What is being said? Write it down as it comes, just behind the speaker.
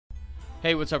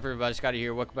Hey, what's up everybody? Scotty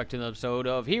here. Welcome back to another episode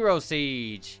of Hero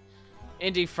Siege.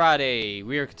 Indie Friday.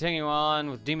 We are continuing on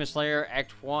with Demon Slayer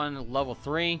Act 1 Level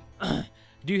 3.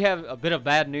 Do have a bit of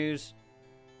bad news.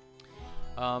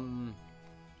 My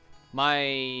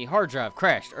hard drive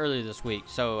crashed earlier this week,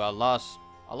 so I lost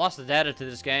the data to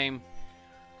this game.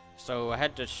 So I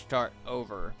had to start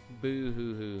over. Boo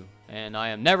hoo hoo. And I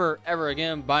am never ever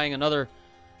again buying another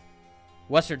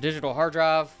Western Digital hard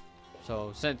drive.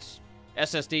 So since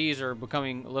SSDs are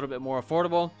becoming a little bit more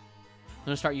affordable, I'm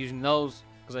going to start using those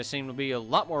because they seem to be a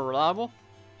lot more reliable.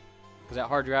 Because that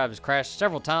hard drive has crashed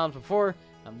several times before.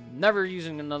 I'm never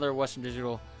using another Western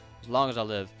Digital as long as I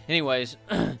live. Anyways,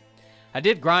 I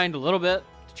did grind a little bit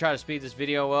to try to speed this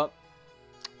video up,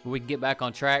 but we can get back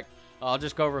on track. I'll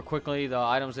just go over quickly the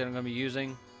items that I'm going to be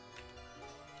using.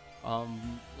 Let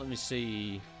me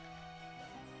see.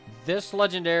 This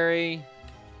legendary,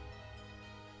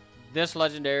 this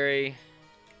legendary,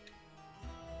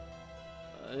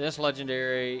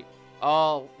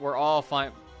 we're all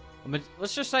fine.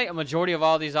 Let's just say a majority of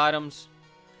all these items,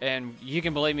 and you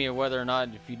can believe me whether or not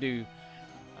if you do,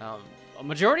 a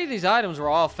majority of these items were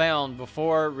all found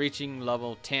before reaching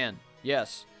level 10.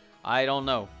 Yes, I don't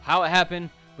know how it happened,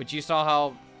 but you saw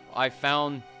how I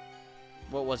found,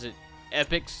 what was it,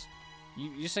 epics?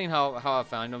 You seen how I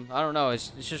found them. I don't know,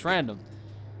 it's just random.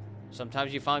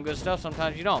 Sometimes you find good stuff,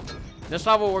 sometimes you don't. This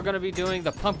level we're going to be doing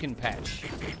the pumpkin patch.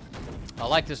 I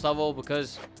like this level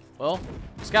because, well,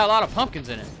 it's got a lot of pumpkins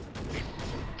in it.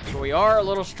 So we are a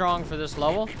little strong for this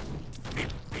level.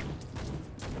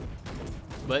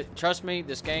 But trust me,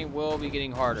 this game will be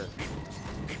getting harder.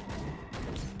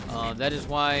 That is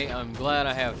why I'm glad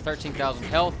I have 13,000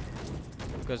 health.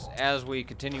 Because as we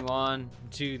continue on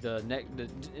to the next,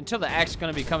 until the act's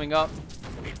going to be coming up,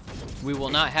 we will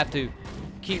not have to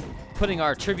keep putting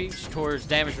our tributes towards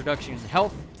damage reduction and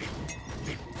health.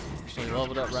 Actually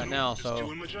leveled up right now,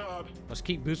 so let's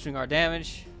keep boosting our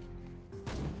damage.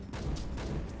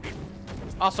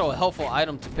 Also, a helpful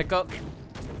item to pick up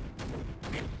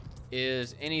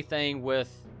is anything with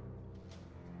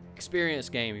experience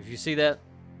game. If you see that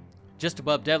just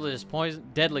above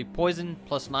deadly poison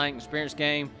plus 9 experience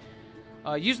game,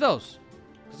 use those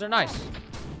because they're nice.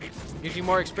 Gives you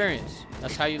more experience.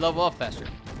 That's how you level up faster.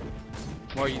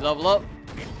 The more you level up,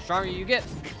 the stronger you get.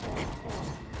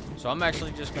 So I'm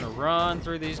actually just gonna run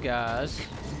through these guys.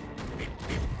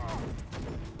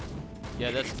 Yeah,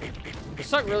 it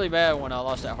sucked really bad when I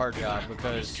lost that hard drive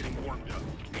because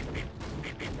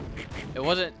it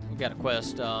wasn't. We got a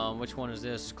quest. Which one is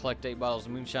this? Collect 8 bottles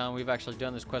of moonshine. We've actually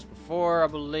done this quest before, I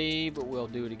believe, but we'll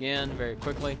do it again very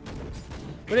quickly.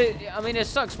 But I mean, it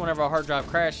sucks whenever a hard drive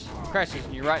crashes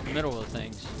and you're right in the middle of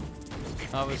things.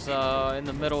 I was in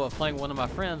the middle of playing one of my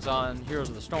friends on Heroes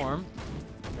of the Storm.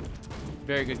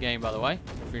 Very good game, by the way.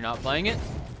 If you're not playing it,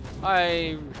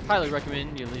 I highly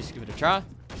recommend you at least give it a try.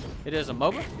 It is a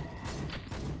MOBA.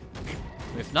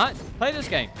 If not, play this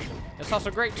game. It's also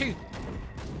great too.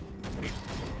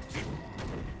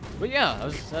 But yeah, I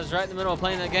was right in the middle of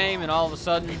playing that game, and all of a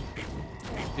sudden,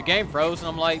 the game froze, and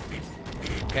I'm like,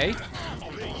 okay,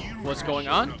 what's going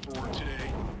on?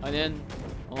 And then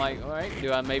I'm like, all right,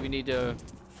 do I maybe need to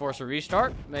force a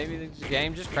restart? Maybe the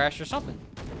game just crashed or something.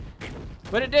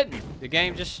 But it didn't. The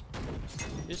game just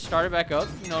started back up,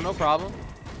 you know, no problem.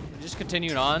 It just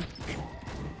continued on.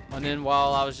 And then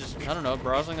while I was just, I don't know,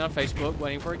 browsing on Facebook,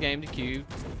 waiting for a game to queue,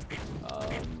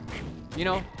 you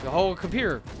know, the whole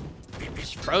computer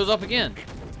just froze up again.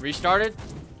 Restarted,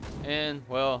 and,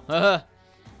 well,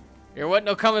 there wasn't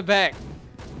no coming back.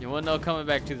 There wasn't no coming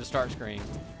back to the start screen.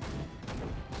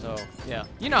 So, yeah,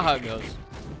 you know how it goes.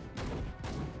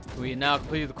 We now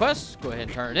completed the quest. Go ahead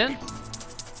and turn it in.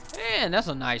 And that's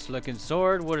a nice looking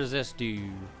sword. What does this do?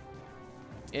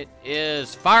 It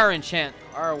is fire enchant.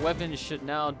 Our weapons should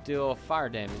now deal fire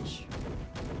damage.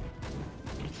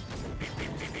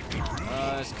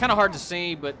 It's kind of hard to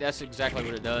see, but that's exactly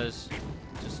what it does.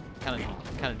 Just kind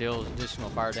of deals additional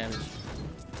fire damage.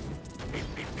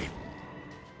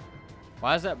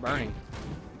 Why is that burning?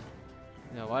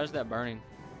 No, why is that burning?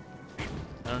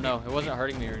 I don't know. It wasn't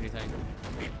hurting me or anything.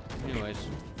 Anyways.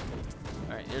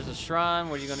 Alright, there's a shrine.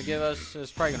 What are you going to give us?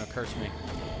 It's probably going to curse me.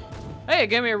 Hey, it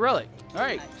gave me a relic.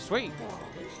 Alright, sweet.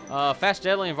 Fast,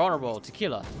 deadly, and vulnerable.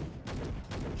 Tequila.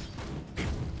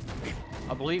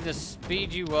 I believe this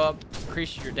speeds you up,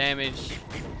 increases your damage,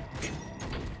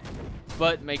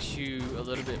 but makes you a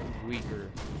little bit weaker.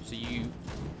 So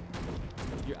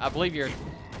I believe your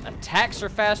attacks are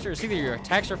faster. It's either your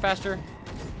attacks are faster,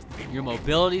 your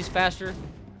mobility's faster.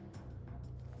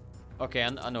 Okay,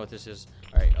 I know what this is.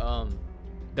 Alright,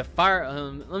 the fire,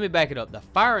 let me back it up. The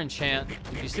fire enchant,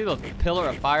 if you see the pillar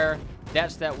of fire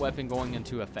that's that weapon going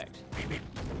into effect.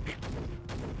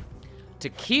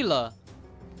 Tequila,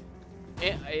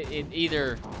 it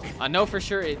either, I know for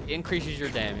sure it increases your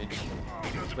damage,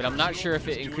 but I'm not sure if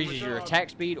it increases your attack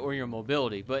speed or your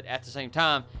mobility, but at the same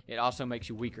time, it also makes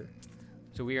you weaker.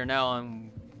 So we are now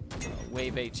on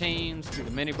wave 18 to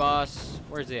the mini boss.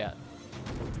 Where's he at?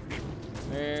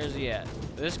 Where's he at?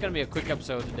 This is gonna be a quick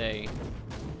episode today.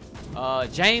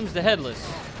 James the Headless.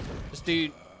 This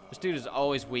dude is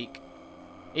always weak.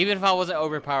 Even if I wasn't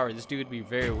overpowered, this dude would be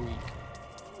very weak.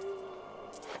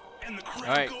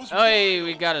 Alright. Oh, hey,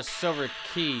 we got a silver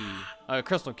key. A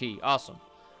crystal key. Awesome.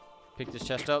 Pick this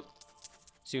chest up.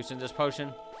 See what's in this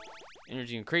potion.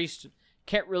 Energy increased.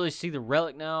 Can't really see the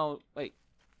relic now. Wait.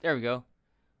 There we go.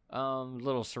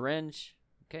 Little syringe.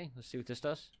 Okay, let's see what this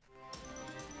does.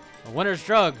 A winner's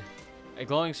drug. A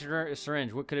glowing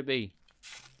syringe. What could it be?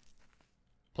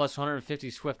 Plus 150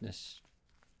 swiftness.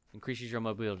 Increases your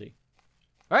mobility.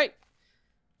 Alright.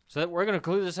 So we're going to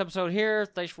conclude this episode here.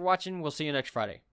 Thanks for watching. We'll see you next Friday.